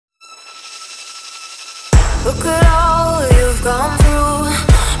Look at all you've gone through,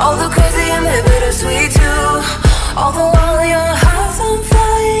 all the crazy and the bittersweet too. All the while your heart's on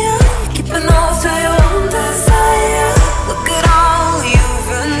fire, keeping off to your own desire. Look at all you've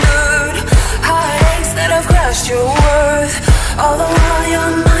endured, heartaches that have crushed your worth. All the while your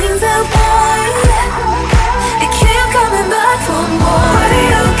mind's at war, you keep coming back for more. Why do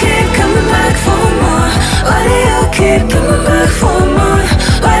you keep coming back for more? Why do you keep coming back for more?